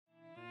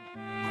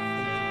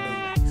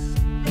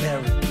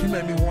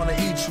make me wanna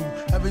eat you.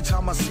 Every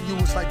time I see you,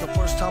 it's like the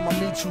first time I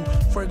meet you.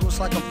 Fragrance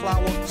like a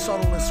flower,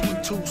 subtle and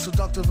sweet too.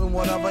 Seductive and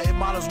whatever, it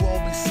might as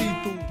well be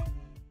see-through.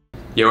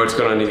 Yo, what's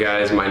going on, you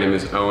guys? My name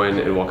is Owen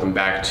and welcome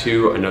back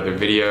to another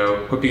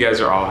video. Hope you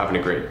guys are all having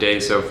a great day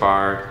so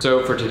far.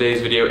 So for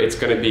today's video, it's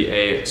going to be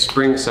a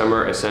spring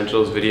summer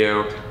essentials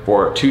video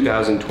for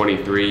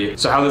 2023.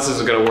 So how this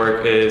is going to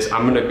work is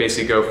I'm going to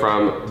basically go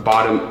from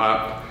bottom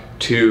up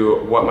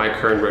to what my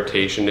current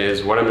rotation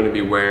is, what I'm going to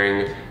be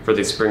wearing for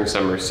the spring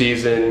summer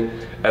season,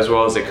 as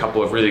well as a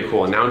couple of really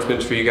cool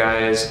announcements for you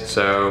guys.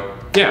 So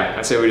yeah,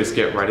 I say we just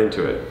get right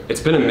into it. It's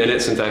been a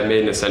minute since I've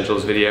made an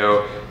essentials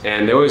video,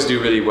 and they always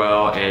do really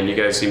well, and you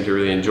guys seem to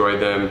really enjoy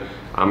them.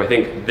 I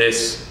think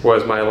this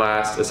was my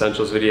last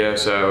essentials video,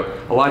 so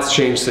a lot's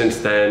changed since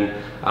then,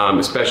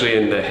 especially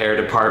in the hair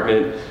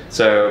department.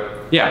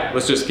 So yeah,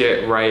 let's just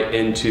get right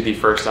into the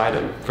first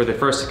item. For the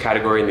first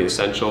category in the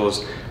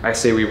essentials, I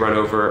say we run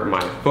over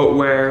my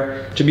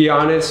footwear. To be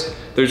honest,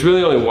 there's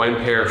really only one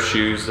pair of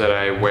shoes that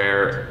I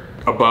wear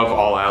above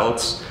all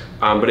else.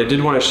 But I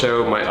did want to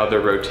show my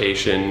other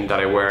rotation that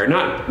I wear,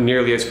 not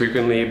nearly as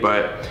frequently,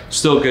 but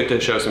still good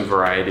to show some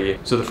variety.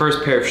 So the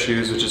first pair of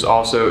shoes, which is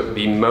also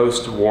the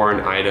most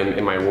worn item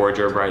in my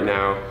wardrobe right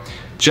now,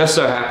 just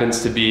so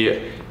happens to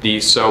be the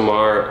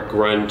Somar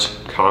GRUNT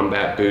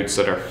combat boots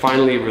that are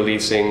finally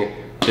releasing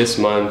this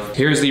month.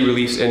 Here's the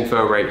release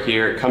info right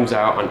here. It comes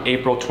out on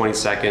April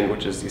 22nd,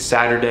 which is the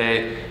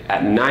Saturday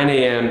at 9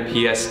 a.m.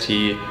 PST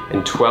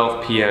and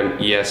 12 p.m.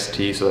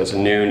 EST, so that's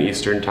noon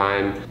Eastern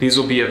time. These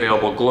will be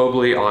available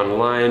globally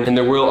online, and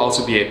there will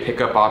also be a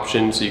pickup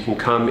option, so you can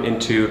come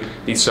into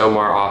the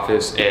Somar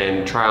office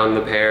and try on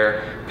the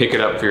pair, pick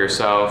it up for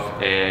yourself,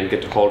 and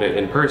get to hold it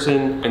in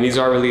person. And these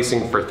are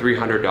releasing for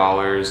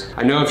 $300.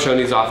 I know I've shown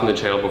these off on the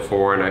channel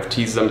before, and I've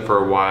teased them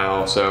for a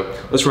while, so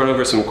let's run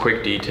over some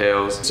quick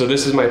details. So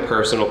this is my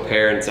personal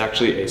pair, and it's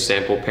actually a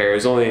sample pair.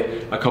 There's only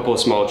a couple of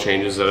small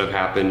changes that have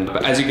happened,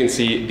 but as you can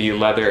see, the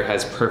leather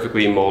has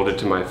perfectly molded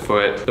to my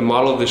foot. The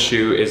model of the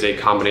shoe is a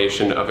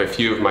combination of a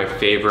few of my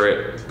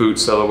favorite boot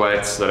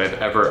silhouettes that I've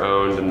ever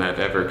owned and that I've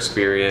ever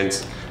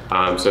experienced.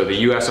 So the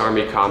US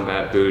Army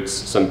combat boots,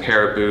 some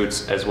para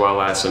boots, as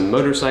well as some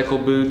motorcycle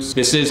boots.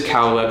 This is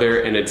cow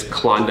leather and it's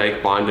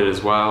Klondike bonded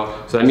as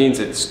well. So that means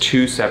it's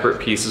two separate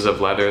pieces of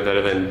leather that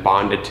are then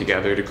bonded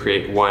together to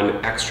create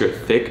one extra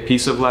thick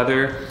piece of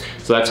leather.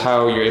 So that's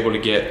how you're able to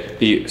get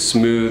the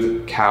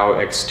smooth cow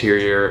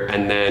exterior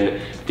and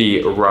then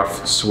the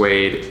rough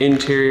suede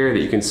interior that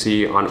you can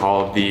see on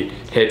all of the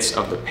hits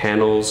of the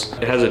panels.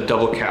 It has a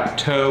double cap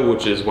toe,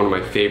 which is one of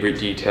my favorite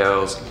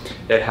details.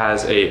 It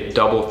has a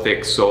double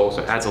thick sole,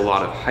 so it adds a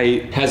lot of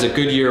height. It has a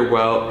Goodyear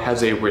welt,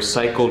 has a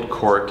recycled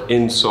cork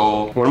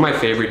insole. One of my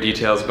favorite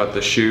details about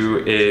the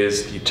shoe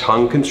is the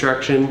tongue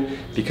construction,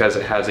 because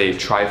it has a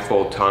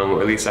trifold tongue,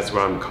 or at least that's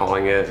what I'm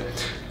calling it.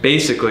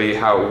 Basically,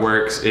 how it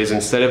works is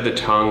instead of the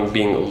tongue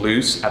being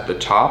loose at the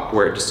top,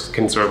 where it just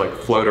can sort of like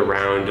float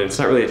around and it's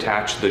not really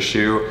attached to the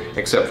shoe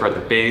except for the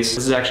base,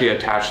 this is actually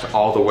attached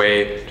all the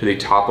way to the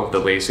top of the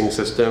lacing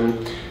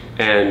system.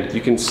 And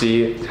you can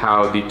see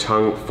how the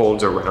tongue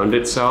folds around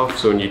itself.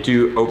 So when you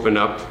do open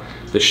up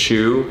the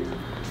shoe,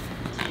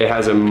 it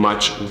has a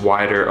much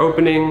wider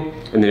opening,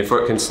 and the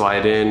foot can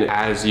slide in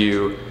as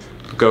you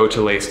go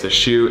to lace the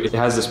shoe. It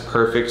has this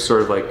perfect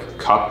sort of like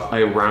cup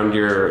around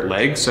your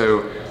leg,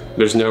 so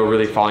there's no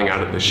really falling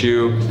out of the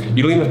shoe.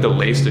 You don't even have to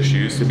lace the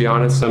shoes, to be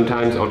honest.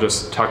 Sometimes I'll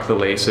just tuck the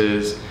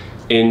laces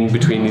in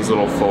between these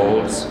little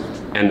folds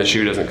and the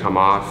shoe doesn't come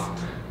off.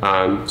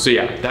 So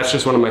yeah, that's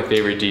just one of my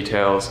favorite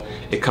details.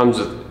 It comes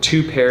with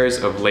two pairs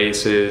of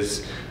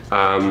laces.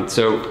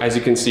 So as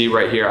you can see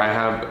right here, I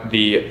have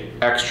the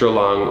extra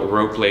long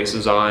rope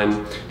laces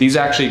on. These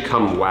actually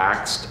come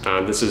waxed.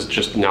 This is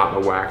just not a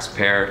waxed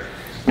pair.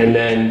 And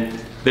then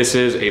this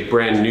is a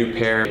brand new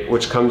pair,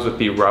 which comes with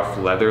the rough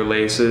leather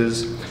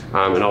laces,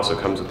 and also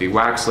comes with the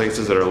wax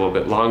laces that are a little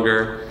bit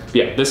longer.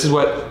 Yeah, this is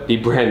what the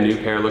brand new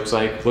pair looks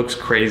like. Looks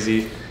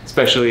crazy,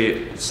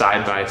 especially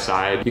side by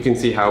side. You can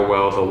see how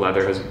well the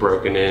leather has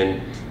broken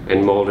in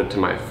and molded to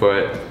my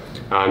foot.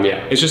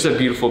 Yeah, it's just a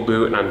beautiful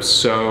boot, and I'm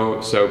so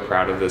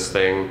proud of this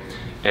thing.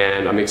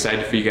 And I'm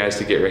excited for you guys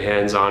to get your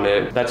hands on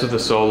it. That's what the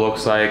sole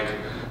looks like.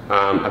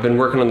 I've been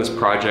working on this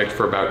project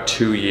for about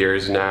 2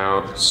 years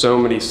now. So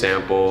many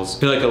samples. I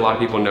feel like a lot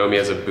of people know me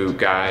as a boot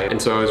guy, and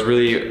so I was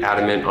really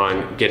adamant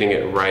on getting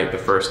it right the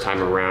first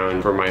time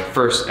around for my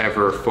first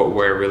ever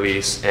footwear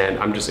release, and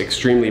I'm just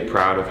extremely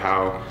proud of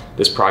how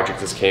this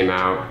project has came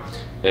out.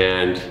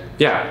 And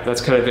yeah,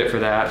 that's kind of it for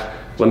that.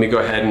 Let me go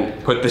ahead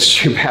and put this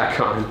shoe back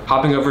on.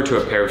 Hopping over to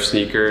a pair of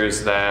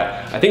sneakers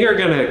that I think are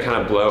gonna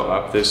kind of blow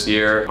up this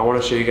year. I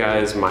wanna show you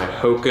guys my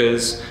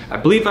Hokas. I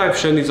believe I've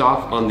shown these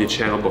off on the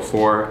channel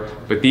before,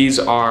 but these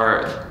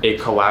are a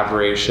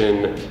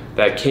collaboration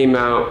that came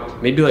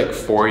out maybe like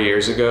 4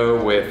 years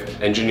ago with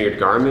Engineered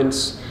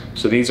Garments.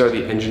 So these are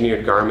the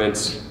Engineered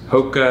Garments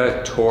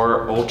Hoka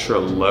Tour Ultra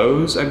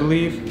Lows, I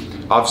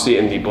believe. obviously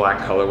in the black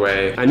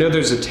colorway. I know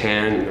there's a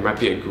tan, and there might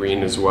be a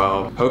green as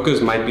well.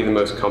 Hoka's might be the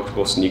most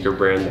comfortable sneaker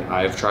brand that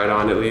I've tried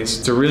on, at least.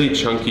 It's a really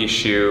chunky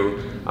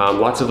shoe.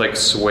 Lots of like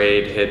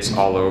suede hits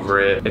all over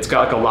it. It's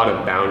got like a lot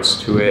of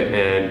bounce to it,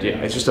 and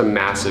yeah, it's just a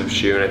massive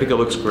shoe, and I think it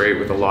looks great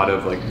with a lot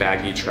of like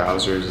baggy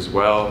trousers as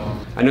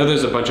well. I know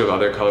there's a bunch of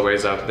other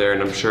colorways out there,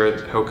 and I'm sure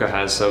Hoka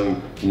has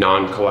some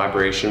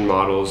non-collaboration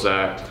models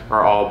that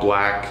are all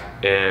black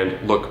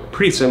and look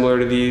pretty similar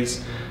to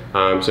these.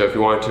 So if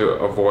you want to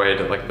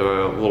avoid like the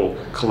little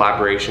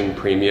collaboration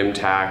premium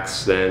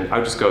tax, then I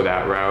would just go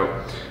that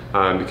route.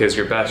 Because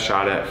your best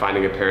shot at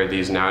finding a pair of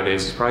these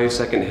nowadays is probably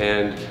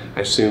secondhand.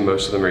 I assume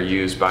most of them are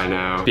used by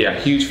now. But yeah,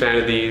 huge fan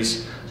of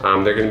these.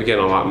 They're gonna be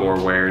getting a lot more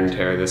wear and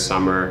tear this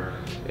summer.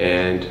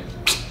 And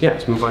yeah,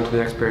 let's move on to the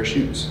next pair of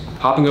shoes.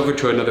 Hopping over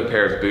to another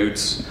pair of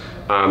boots.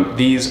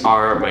 These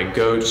are my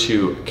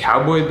go-to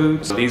cowboy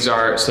boots. These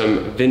are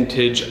some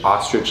vintage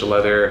ostrich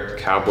leather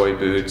cowboy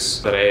boots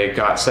that I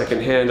got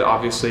secondhand,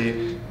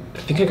 obviously. I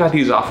think I got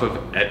these off of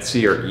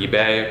Etsy or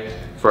eBay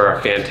for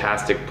a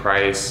fantastic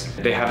price.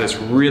 They have this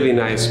really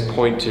nice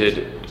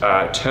pointed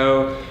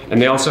toe,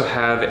 and they also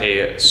have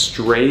a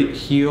straight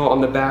heel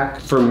on the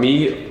back. For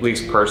me, at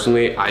least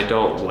personally, I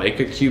don't like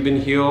a Cuban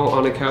heel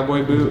on a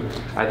cowboy boot.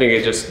 I think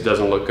it just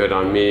doesn't look good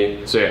on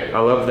me. So yeah, I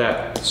love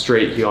that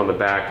straight heel on the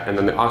back, and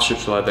then the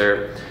ostrich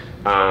leather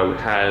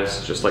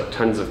has just like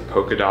tons of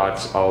polka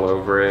dots all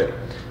over it.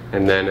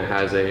 And then it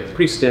has a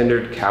pretty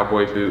standard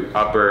cowboy boot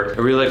upper.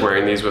 I really like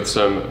wearing these with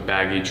some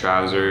baggy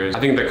trousers. I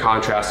think the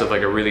contrast of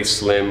like a really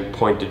slim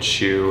pointed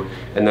shoe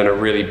and then a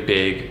really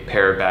big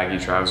pair of baggy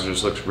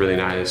trousers looks really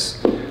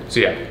nice.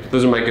 So yeah,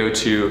 those are my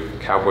go-to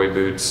cowboy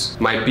boots.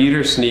 My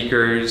beater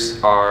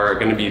sneakers are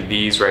gonna be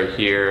these right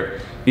here.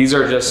 These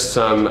are just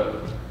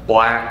some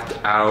blacked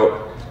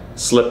out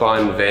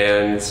slip-on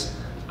Vans.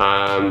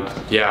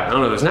 Yeah, I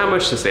don't know, there's not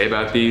much to say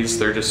about these.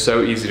 They're just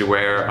so easy to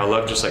wear. I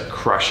love just like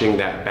crushing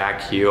that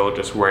back heel,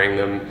 just wearing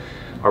them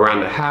around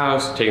the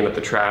house, taking up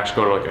the trash,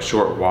 going on like a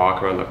short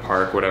walk around the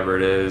park, whatever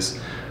it is.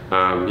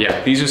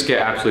 Yeah, these just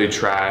get absolutely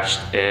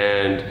trashed,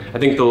 and I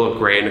think they'll look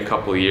great in a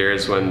couple of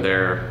years when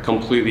they're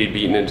completely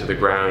beaten into the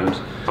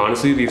ground.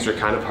 Honestly, these are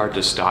kind of hard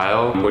to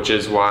style, which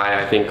is why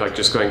I think like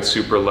just going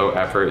super low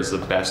effort is the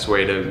best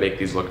way to make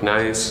these look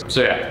nice.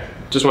 So yeah,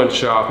 just wanted to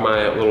show off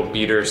my little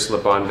beater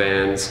slip-on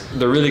Vans.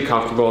 They're really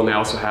comfortable, and they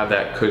also have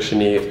that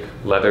cushiony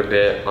leather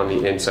bit on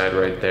the inside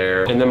right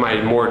there. And then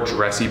my more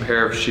dressy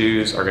pair of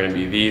shoes are gonna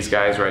be these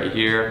guys right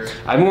here.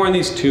 I haven't worn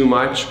these too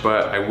much,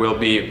 but I will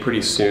be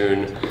pretty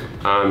soon.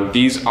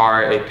 These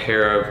are a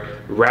pair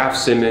of Raf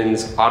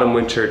Simons Autumn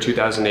Winter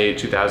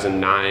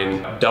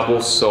 2008-2009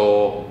 double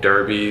sole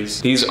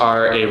derbies. These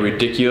are a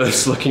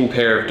ridiculous looking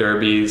pair of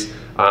derbies.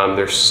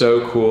 They're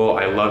so cool.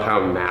 I love how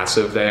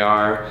massive they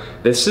are.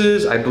 This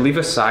is, I believe,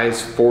 a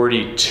size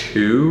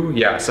 42.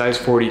 Yeah, size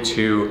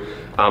 42,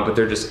 but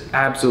they're just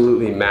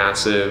absolutely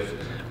massive.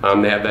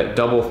 They have that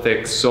double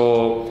thick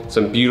sole,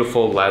 some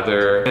beautiful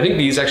leather. I think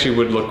these actually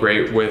would look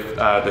great with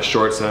the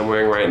shorts that I'm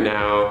wearing right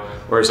now,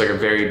 or it's like a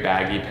very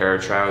baggy pair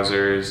of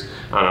trousers.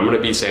 I'm gonna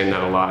be saying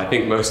that a lot. I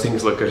think most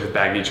things look good with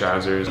baggy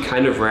trousers.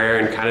 Kind of rare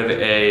and kind of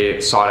a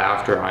sought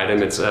after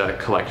item. It's a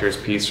collector's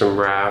piece from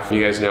Raf.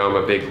 You guys know I'm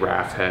a big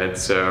Raf head,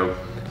 so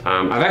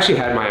I've actually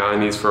had my eye on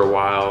these for a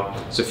while.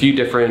 There's a few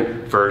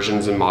different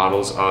versions and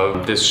models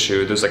of this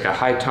shoe. There's like a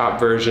high top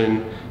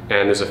version,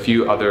 and there's a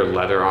few other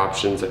leather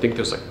options. I think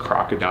there's like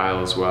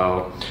crocodile as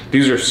well.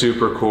 These are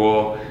super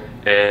cool,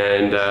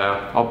 and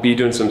I'll be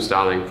doing some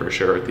styling for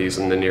sure with these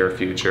in the near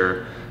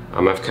future.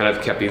 I've kind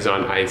of kept these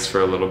on ice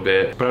for a little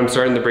bit, but I'm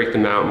starting to break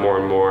them out more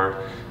and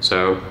more.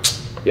 So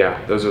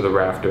yeah, those are the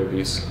Raf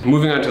derbies.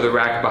 Moving on to the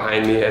rack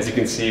behind me, as you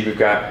can see, we've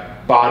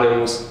got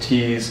bottoms,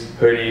 tees,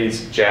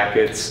 hoodies,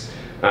 jackets.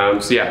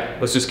 So yeah,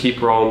 let's just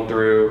keep rolling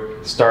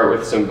through. Start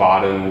with some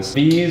bottoms.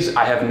 These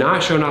I have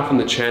not shown off on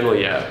the channel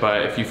yet,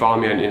 but if you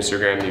follow me on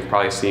Instagram, you've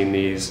probably seen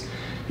these.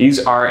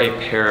 These are a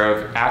pair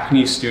of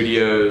Acne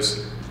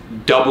Studios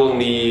double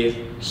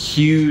knee,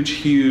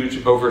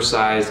 huge,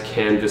 oversized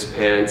canvas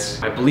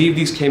pants. I believe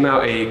these came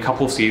out a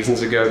couple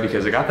seasons ago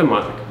because I got them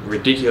on a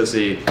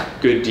ridiculously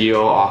good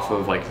deal off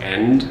of like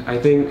End, I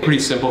think. Pretty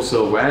simple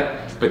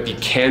silhouette, but the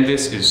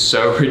canvas is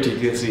so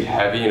ridiculously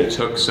heavy, and it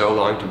took so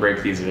long to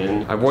break these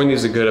in. I've worn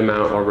these a good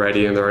amount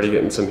already, and they're already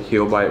getting some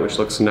heel bite, which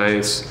looks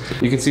nice.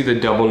 You can see the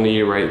double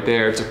knee right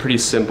there. It's a pretty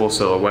simple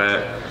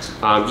silhouette.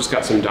 Just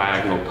got some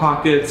diagonal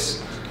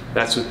pockets.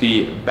 That's what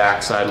the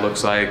backside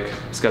looks like.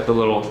 It's got the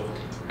little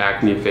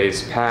Acne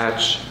face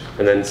patch,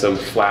 and then some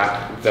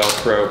flat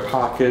Velcro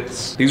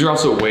pockets. These are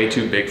also way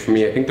too big for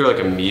me. I think they're like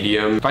a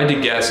medium. If I had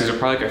to guess, these are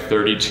probably like a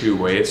 32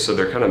 waist, so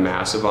they're kind of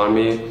massive on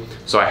me.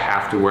 So I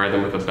have to wear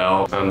them with a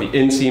belt. The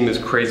inseam is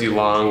crazy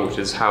long, which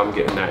is how I'm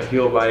getting that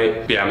heel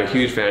bite. But yeah, I'm a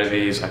huge fan of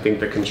these. I think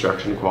the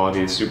construction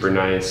quality is super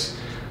nice.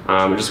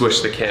 I just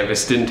wish the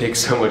canvas didn't take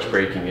so much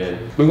breaking in.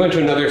 Moving on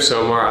to another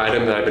Somar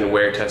item that I've been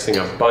wear testing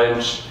a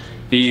bunch.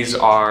 These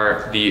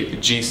are the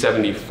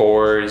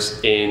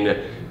G74s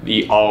in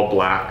the all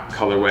black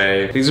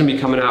colorway. These are gonna be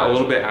coming out a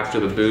little bit after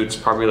the boots,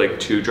 probably like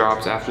 2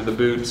 drops after the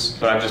boots,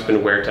 but I've just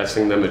been wear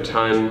testing them a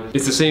ton.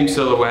 It's the same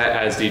silhouette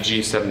as the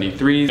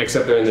G73,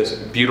 except they're in this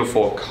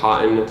beautiful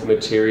cotton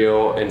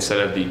material instead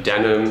of the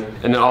denim.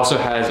 And it also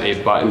has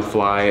a button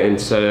fly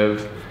instead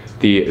of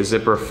the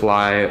zipper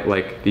fly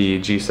like the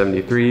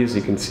G73s.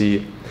 You can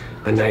see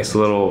a nice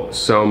little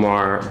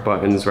Somar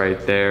buttons right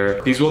there.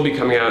 These will be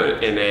coming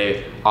out in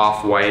a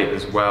off-white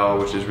as well,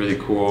 which is really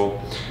cool.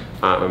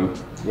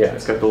 Yeah,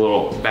 it's got the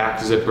little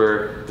back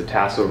zipper, the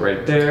tassel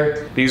right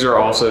there. These are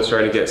also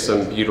starting to get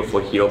some beautiful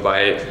heel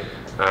bite,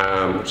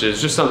 which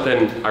is just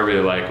something I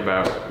really like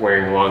about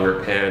wearing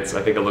longer pants.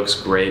 I think it looks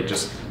great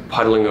just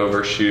puddling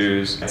over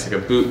shoes. It's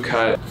like a boot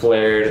cut,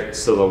 flared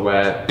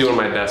silhouette. One of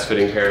my best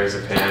fitting pairs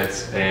of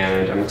pants,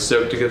 and I'm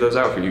stoked to get those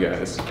out for you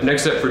guys.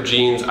 Next up for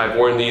jeans, I've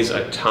worn these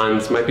a ton.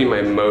 This might be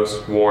my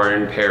most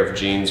worn pair of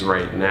jeans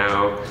right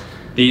now.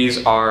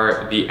 These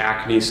are the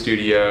Acne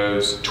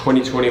Studios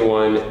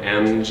 2021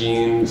 M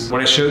jeans. When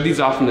I showed these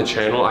off on the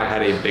channel, I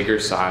had a bigger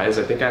size.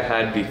 I think I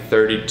had the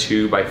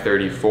 32 by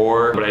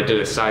 34, but I did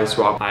a size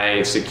swap.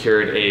 I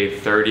secured a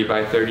 30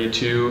 by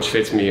 32, which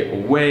fits me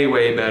way,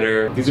 way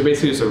better. These are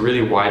basically just a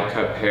really wide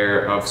cut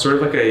pair of sort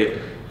of like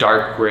a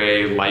dark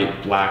gray,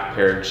 light black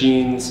pair of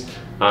jeans.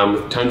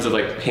 With tons of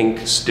like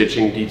pink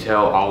stitching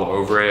detail all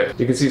over it.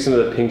 You can see some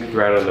of the pink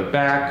thread on the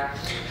back.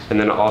 And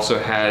then it also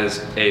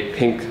has a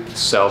pink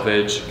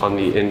selvage on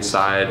the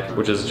inside,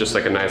 which is just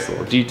like a nice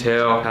little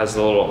detail. Has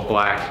the little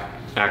black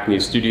Acne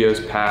Studios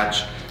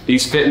patch.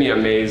 These fit me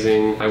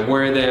amazing. I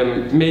wear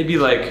them maybe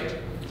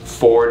like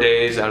 4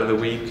 days out of the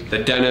week. The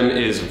denim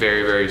is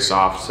very, very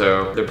soft,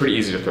 so they're pretty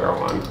easy to throw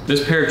on.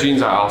 This pair of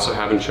jeans I also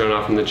haven't shown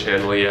off on the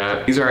channel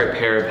yet. These are a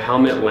pair of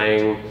Helmut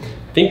Lang,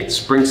 I think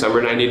spring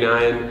summer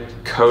 99,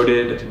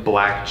 coated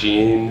black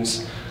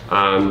jeans.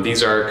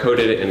 These are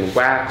coated in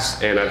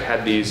wax, and I've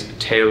had these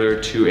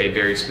tailored to a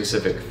very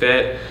specific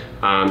fit.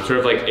 Sort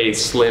of like a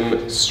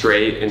slim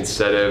straight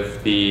instead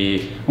of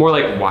the more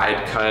like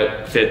wide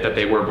cut fit that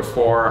they were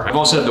before. I've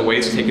also had the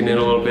waist taken in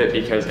a little bit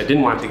because I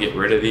didn't want to get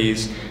rid of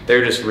these.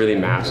 They're just really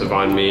massive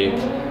on me.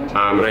 And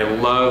I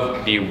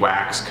love the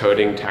wax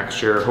coating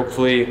texture.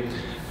 Hopefully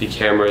the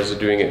cameras are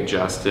doing it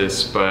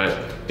justice, but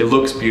it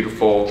looks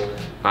beautiful.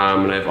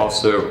 And I've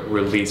also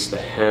released the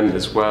hem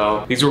as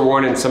well. These were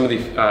worn in some of the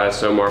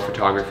Somar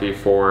photography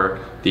for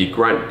the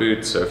Grunt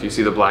boots, so if you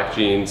see the black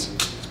jeans,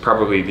 it's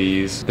probably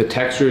these. The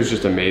texture is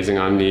just amazing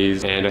on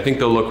these, and I think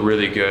they'll look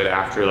really good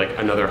after like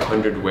another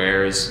 100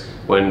 wears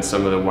when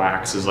some of the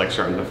wax is like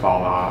starting to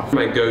fall off.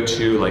 My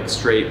go-to like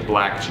straight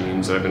black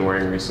jeans that I've been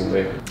wearing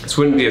recently. This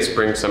wouldn't be a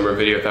spring summer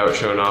video without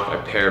showing off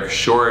a pair of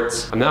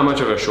shorts. I'm not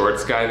much of a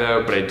shorts guy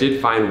though, but I did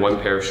find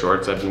one pair of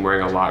shorts I've been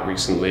wearing a lot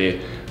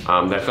recently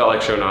that felt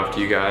like showing off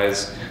to you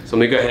guys. So let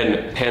me go ahead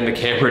and pan the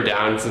camera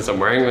down since I'm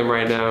wearing them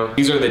right now.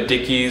 These are the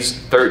Dickies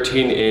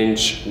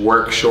 13-inch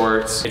work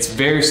shorts. It's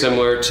very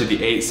similar to the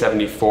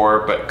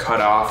 874, but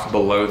cut off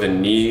below the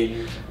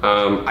knee.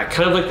 I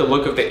kind of like the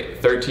look of the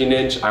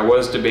 13-inch. I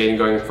was debating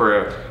going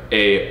for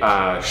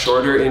a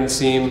shorter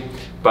inseam,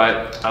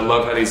 but I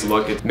love how these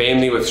look. It's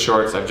mainly with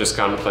shorts, I've just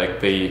gone with like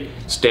the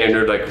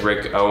standard like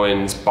Rick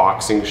Owens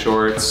boxing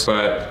shorts,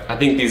 but I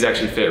think these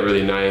actually fit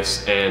really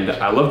nice, and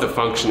I love the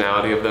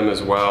functionality of them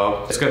as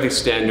well. It's got these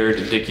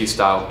standard Dickies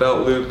style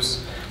belt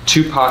loops,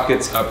 2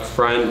 pockets up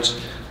front.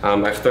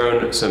 I've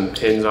thrown some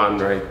pins on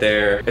right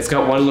there. It's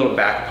got one little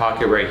back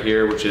pocket right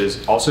here, which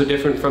is also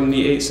different from the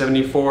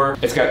 874.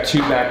 It's got 2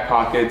 back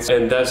pockets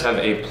and does have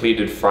a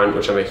pleated front,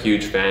 which I'm a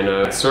huge fan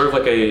of. It's sort of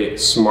like a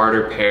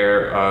smarter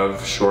pair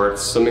of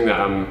shorts, something that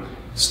I'm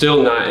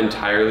still not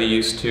entirely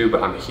used to,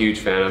 but I'm a huge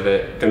fan of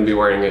it. Gonna be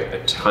wearing it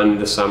a ton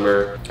this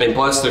summer. And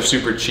plus they're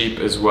super cheap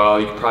as well.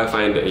 You can probably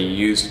find a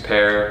used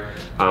pair.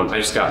 I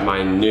just got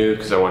mine new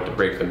because I want to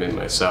break them in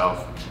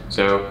myself.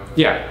 So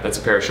yeah, that's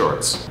a pair of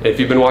shorts. If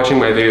you've been watching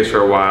my videos for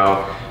a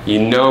while,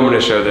 you know I'm gonna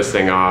show this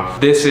thing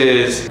off. This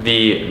is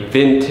the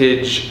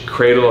vintage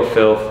Cradle of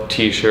Filth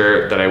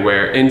t-shirt that I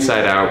wear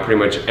inside out pretty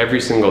much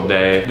every single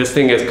day. This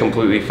thing is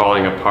completely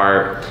falling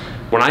apart.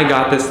 When I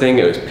got this thing,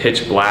 it was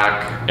pitch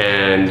black,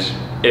 and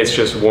it's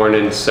just worn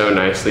in so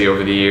nicely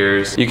over the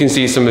years. You can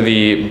see some of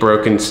the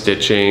broken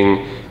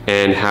stitching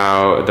and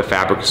how the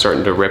fabric is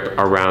starting to rip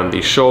around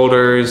the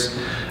shoulders.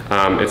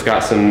 It's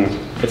got some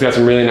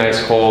really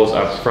nice holes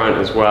up front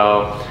as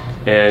well.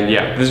 And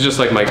yeah, this is just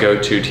like my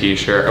go-to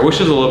t-shirt. I wish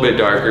it was a little bit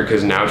darker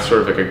because now it's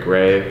sort of like a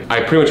gray.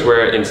 I pretty much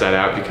wear it inside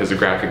out because the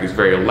graphic is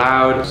very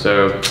loud.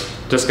 So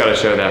just gotta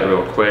show that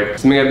real quick.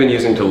 Something I've been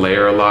using to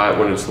layer a lot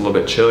when it's a little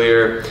bit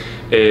chillier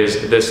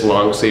is this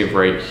long sleeve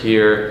right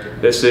here.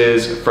 This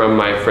is from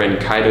my friend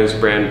Kaido's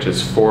brand, which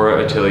is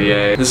Fora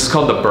Atelier. This is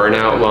called the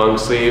Burnout long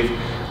sleeve,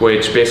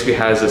 which basically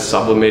has a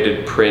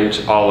sublimated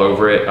print all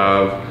over it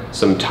of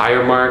some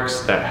tire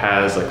marks that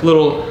has like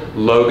little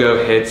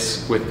logo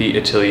hits with the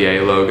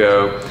Atelier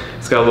logo.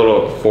 It's got a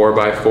little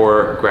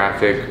 4x4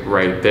 graphic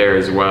right there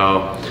as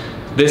well.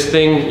 This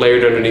thing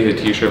layered underneath the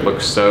t-shirt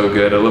looks so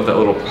good. I love that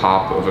little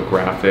pop of a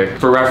graphic.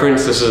 For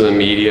reference, this is a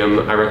medium.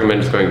 I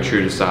recommend just going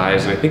true to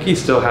size, and I think he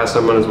still has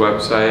some on his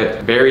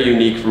website. Very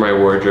unique for my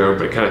wardrobe,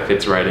 but it kind of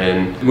fits right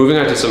in. Moving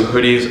on to some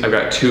hoodies. I've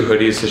got 2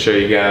 hoodies to show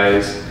you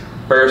guys.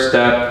 First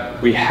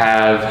up, we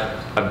have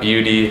a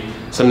beauty,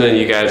 something that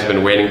you guys have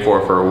been waiting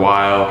for a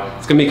while.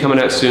 It's gonna be coming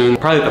out soon,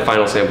 probably the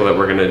final sample that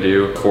we're gonna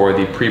do for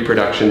the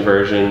pre-production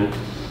version.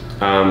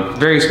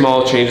 Very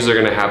small changes are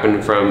gonna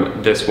happen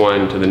from this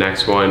one to the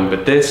next one,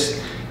 but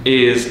this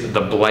is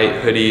the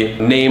Blight hoodie,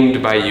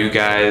 named by you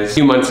guys. A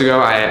few months ago,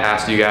 I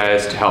asked you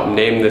guys to help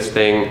name this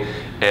thing,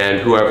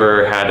 and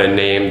whoever had a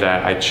name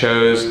that I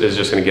chose is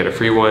just gonna get a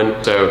free one.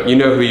 So you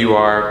know who you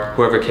are.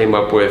 Whoever came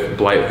up with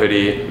Blight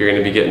hoodie, you're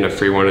gonna be getting a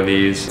free one of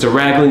these. It's a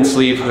raglan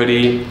sleeve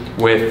hoodie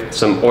with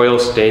some oil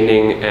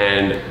staining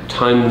and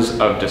tons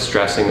of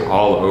distressing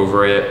all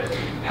over it.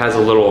 Has a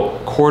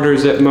little quarter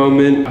zip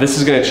moment. This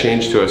is gonna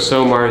change to a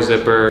Somar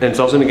zipper, and it's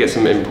also gonna get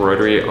some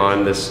embroidery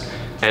on this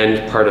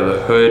end part of the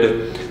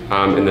hood,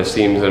 and the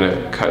seam's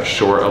gonna cut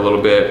short a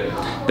little bit.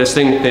 This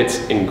thing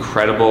fits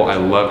incredible. I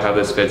love how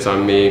this fits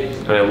on me,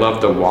 and I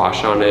love the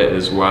wash on it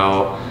as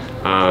well.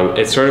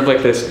 It's sort of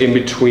like this in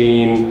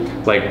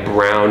between like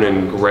brown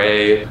and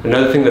gray.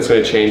 Another thing that's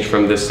gonna change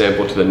from this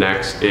sample to the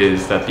next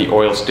is that the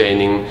oil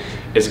staining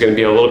is gonna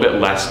be a little bit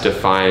less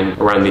defined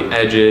around the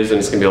edges, and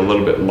it's gonna be a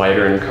little bit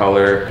lighter in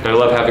color. And I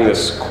love having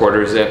this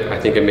quarter zip. I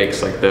think it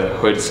makes like the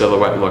hood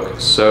silhouette look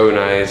so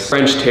nice.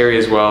 French terry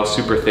as well,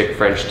 super thick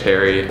French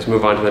terry. Let's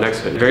move on to the next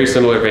hoodie. Very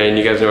similar vein,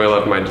 you guys know I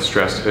love my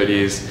distressed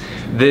hoodies.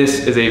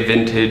 This is a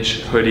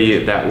vintage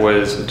hoodie that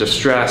was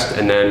distressed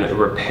and then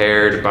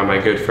repaired by my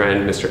good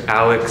friend, Mr.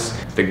 Alex,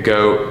 the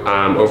GOAT,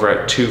 over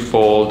at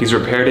Twofold. He's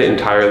repaired it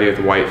entirely with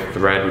white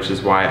thread, which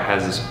is why it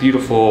has this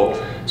beautiful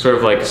sort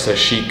of like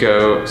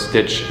sashiko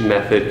stitch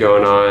method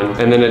going on.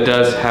 And then it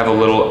does have a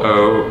little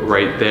O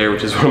right there,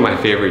 which is one of my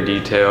favorite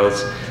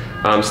details.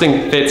 This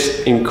thing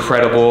fits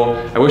incredible.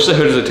 I wish the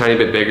hood was a tiny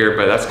bit bigger,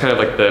 but that's kind of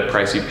like the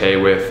price you pay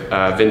with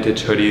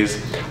vintage hoodies.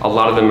 A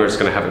lot of them are just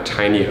gonna have a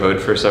tiny hood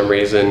for some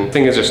reason. The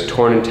thing is just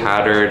torn and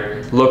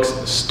tattered, looks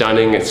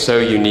stunning. It's so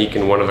unique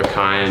and one of a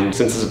kind.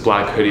 Since it's a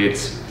black hoodie,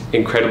 it's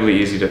incredibly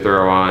easy to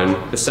throw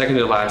on. The second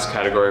to last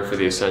category for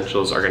the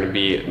essentials are gonna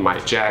be my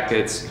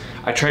jackets.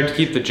 I tried to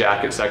keep the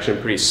jacket section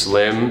pretty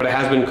slim, but it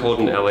has been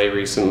cold in LA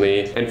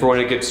recently, and for when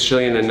it gets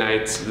chilly in the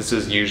nights, this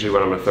is usually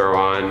what I'm gonna throw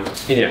on.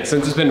 And yeah,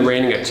 since it's been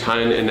raining a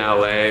ton in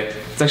LA,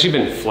 it's actually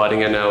been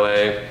flooding in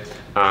LA.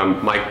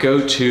 My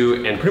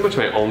go-to and pretty much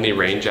my only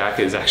rain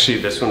jacket is actually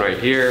this one right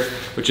here,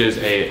 which is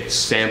a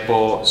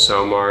sample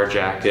Somar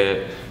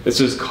jacket. This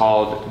is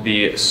called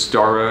the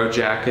Starro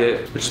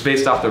jacket, which is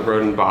based off the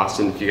road in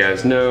Boston, if you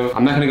guys know.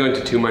 I'm not gonna go into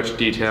too much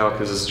detail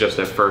because this is just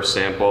a first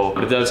sample,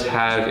 but it does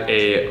have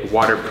a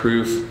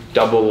waterproof,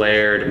 double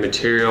layered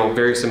material,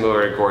 very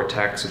similar to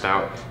Gore-Tex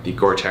without the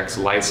Gore-Tex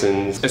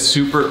license. A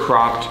super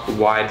cropped,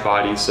 wide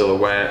body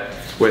silhouette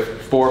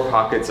with 4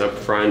 pockets up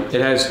front.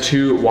 It has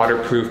 2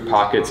 waterproof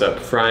pockets up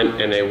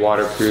front and a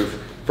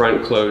waterproof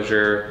front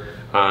closure.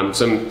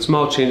 Some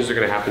small changes are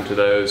gonna happen to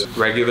those.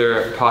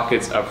 Regular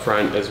pockets up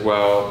front as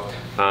well,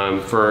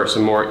 for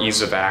some more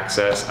ease of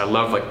access. I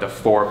love like the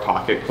 4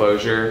 pocket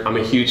closure. I'm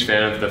a huge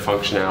fan of the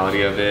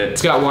functionality of it.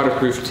 It's got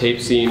waterproof tape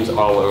seams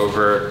all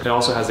over. It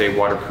also has a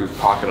waterproof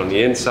pocket on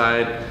the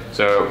inside.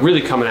 So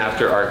really coming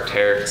after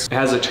Arc'teryx. It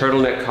has a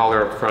turtleneck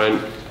collar up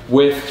front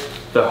with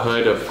the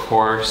hood, of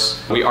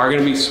course. We are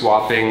gonna be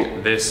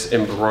swapping this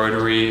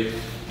embroidery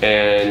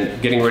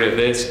and getting rid of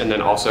this, and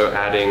then also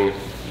adding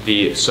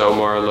the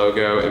Somar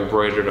logo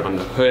embroidered on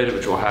the hood,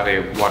 which will have a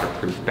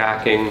waterproof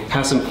backing.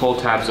 Has some pull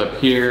tabs up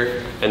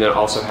here, and then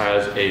also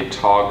has a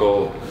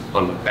toggle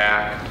on the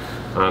back.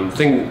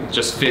 Thing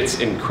just fits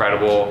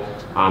incredible.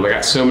 I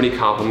got so many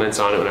compliments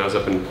on it when I was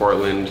up in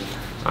Portland.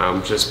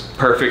 Just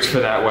perfect for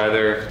that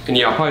weather. And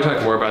yeah, I'll probably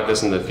talk more about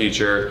this in the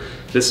future.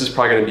 This is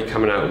probably gonna be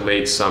coming out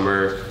late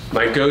summer.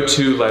 My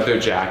go-to leather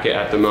jacket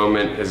at the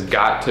moment has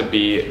got to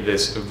be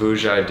this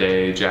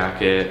Vujade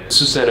jacket.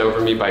 This was sent over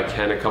to me by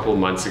Ken a couple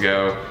months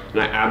ago,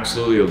 and I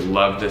absolutely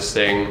love this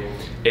thing.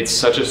 It's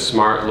such a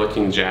smart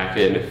looking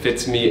jacket, and it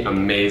fits me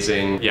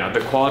amazing. Yeah,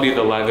 the quality of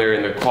the leather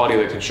and the quality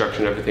of the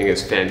construction, everything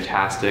is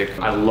fantastic.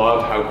 I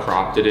love how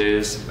cropped it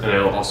is, and I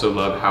also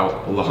love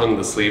how long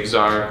the sleeves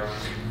are.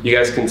 You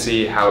guys can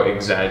see how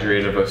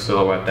exaggerated of a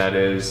silhouette that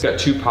is. It's got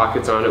 2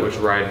 pockets on it which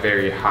ride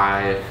very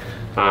high.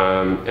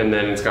 And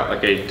then it's got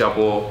like a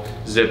double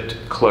zipped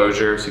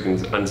closure, so you can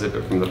unzip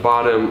it from the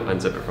bottom,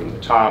 unzip it from the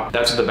top.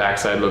 That's what the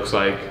backside looks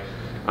like.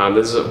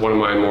 This is one of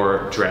my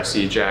more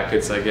dressy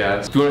jackets, I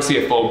guess. If you want to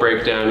see a full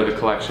breakdown of the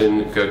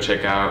collection, go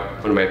check out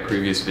one of my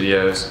previous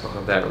videos. I'll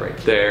have that right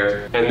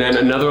there. And then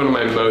another one of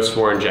my most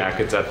worn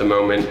jackets at the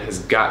moment has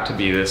got to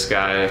be this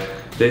guy.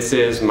 This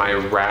is my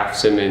Raf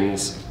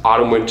Simons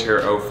Autumn Winter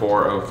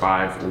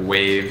 04-05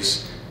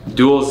 Waves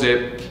dual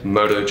zip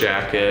moto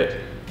jacket.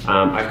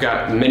 I've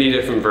got many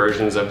different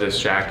versions of this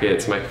jacket.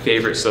 It's my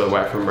favorite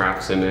silhouette from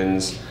Raf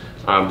Simons.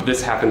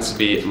 This happens to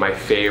be my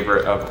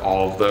favorite of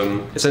all of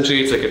them.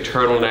 Essentially, it's like a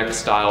turtleneck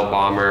style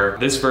bomber.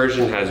 This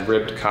version has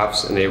ribbed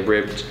cuffs and a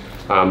ribbed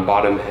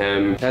bottom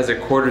hem. It has a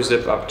quarter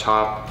zip up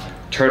top,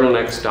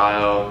 turtleneck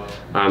style,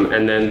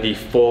 and then the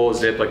full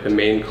zip, like the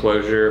main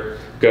closure,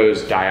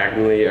 goes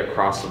diagonally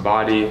across the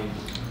body.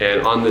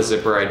 And on the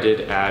zipper, I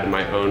did add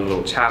my own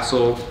little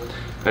tassel.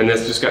 And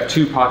this just got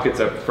 2 pockets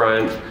up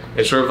front.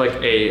 It's sort of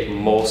like a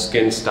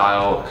moleskin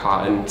style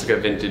cotton. It's like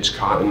a vintage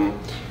cotton.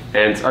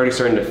 And it's already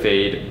starting to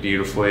fade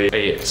beautifully.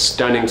 A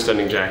stunning,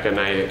 stunning jacket, and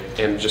I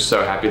am just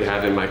so happy to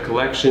have it in my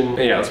collection.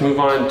 And yeah, let's move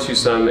on to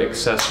some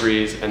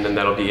accessories, and then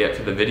that'll be it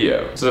for the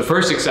video. So the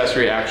first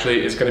accessory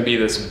actually is gonna be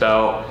this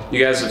belt.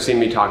 You guys have seen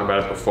me talk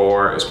about it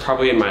before. It was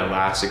probably in my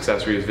last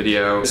accessories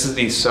video. This is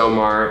the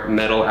Somar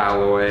metal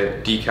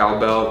alloy decal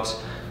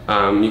belt.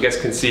 You guys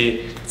can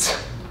see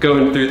it's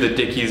going through the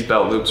Dickies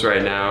belt loops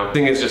right now. I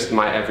think it's just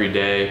my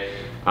everyday.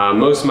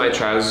 Most of my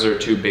trousers are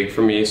too big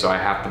for me, so I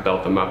have to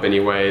belt them up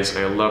anyways.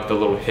 I love the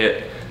little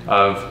hit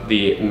of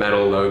the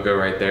metal logo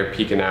right there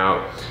peeking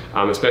out,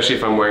 especially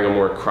if I'm wearing a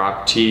more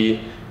cropped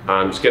tee.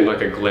 Just getting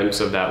like a glimpse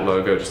of that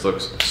logo just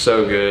looks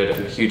so good.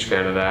 I'm a huge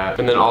fan of that.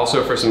 And then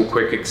also for some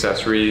quick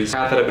accessories, the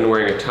hat that I've been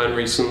wearing a ton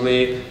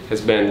recently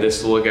has been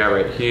this little guy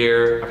right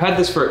here. I've had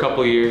this for a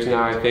couple of years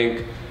now, I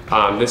think.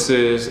 This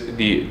is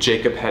the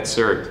Jacob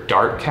Hetzer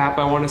Dark Cap,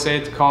 I want to say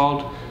it's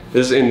called.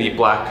 This is in the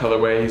black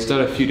colorway. He's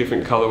done a few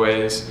different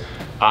colorways.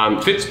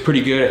 Fits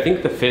pretty good. I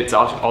think the fit's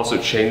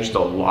also changed a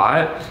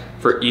lot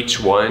for each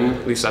one.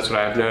 At least that's what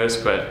I've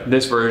noticed, but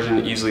this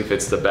version easily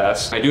fits the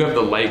best. I do have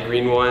the light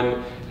green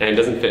one, and it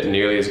doesn't fit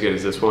nearly as good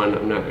as this one.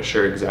 I'm not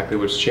sure exactly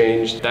what's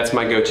changed. That's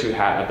my go-to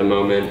hat at the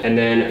moment. And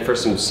then for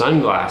some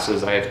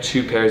sunglasses, I have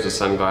 2 pairs of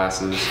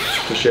sunglasses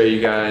to show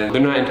you guys.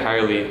 They're not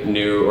entirely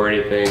new or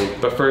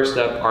anything, but first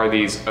up are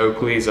these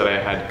Oakleys that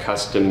I had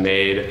custom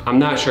made. I'm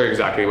not sure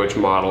exactly which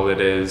model it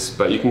is,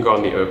 but you can go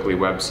on the Oakley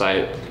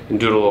website and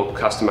do a little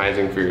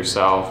customizing for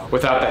yourself.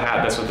 Without the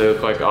hat, that's what they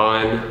look like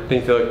on. I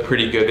think they look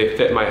pretty good. They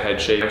fit my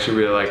head shape. I actually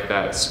really like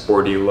that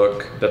sporty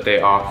look that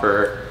they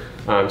offer.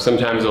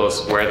 Sometimes I'll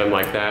just wear them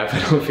like that if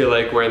I don't feel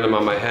like wearing them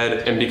on my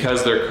head. And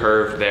because they're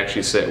curved, they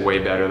actually sit way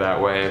better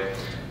that way.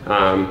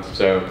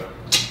 So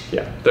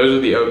yeah, those are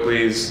the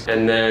Oakleys.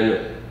 And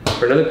then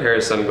for another pair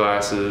of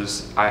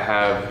sunglasses, I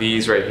have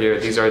these right here.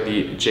 These are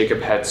the Jacob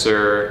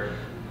Hetzer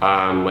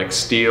like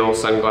steel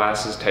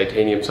sunglasses,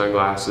 titanium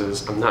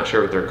sunglasses. I'm not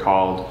sure what they're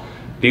called.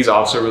 These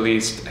also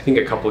released, I think,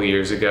 a couple of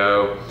years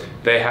ago.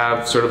 They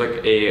have sort of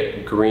like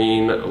a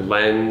green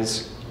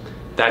lens.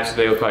 That's what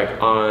they look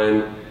like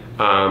on.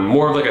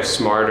 More of like a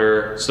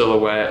smarter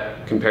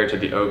silhouette compared to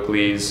the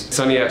Oakleys. It's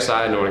sunny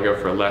outside and I want to go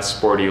for a less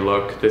sporty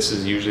look. This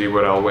is usually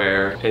what I'll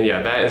wear. And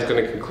yeah, that is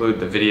going to conclude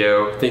the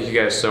video. Thank you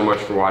guys so much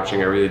for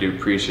watching. I really do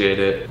appreciate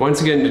it.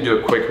 Once again, to do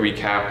a quick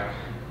recap,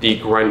 the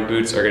Grunt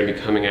boots are going to be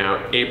coming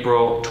out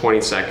April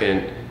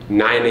 22nd,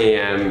 9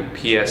 a.m.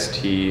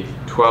 PST,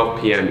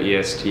 12 p.m.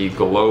 EST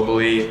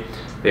globally.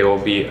 They will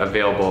be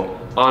available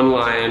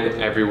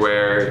online,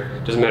 everywhere.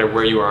 Doesn't matter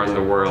where you are in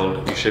the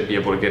world, you should be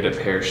able to get a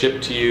pair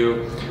shipped to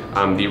you.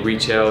 The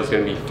retail is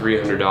going to be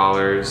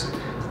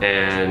 $300.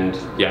 And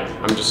yeah,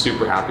 I'm just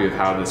super happy with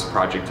how this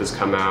project has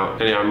come out.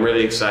 And yeah, I'm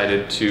really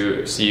excited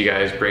to see you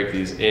guys break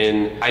these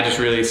in. I just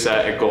really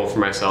set a goal for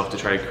myself to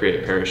try to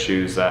create a pair of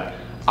shoes that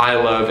I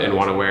love and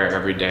want to wear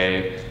every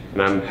day.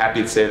 And I'm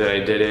happy to say that I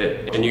did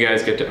it, and you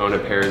guys get to own a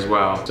pair as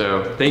well.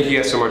 So thank you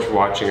guys so much for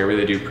watching. I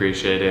really do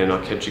appreciate it, and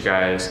I'll catch you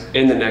guys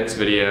in the next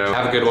video.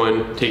 Have a good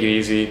one, take it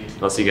easy.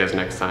 I'll see you guys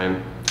next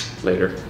time. Later.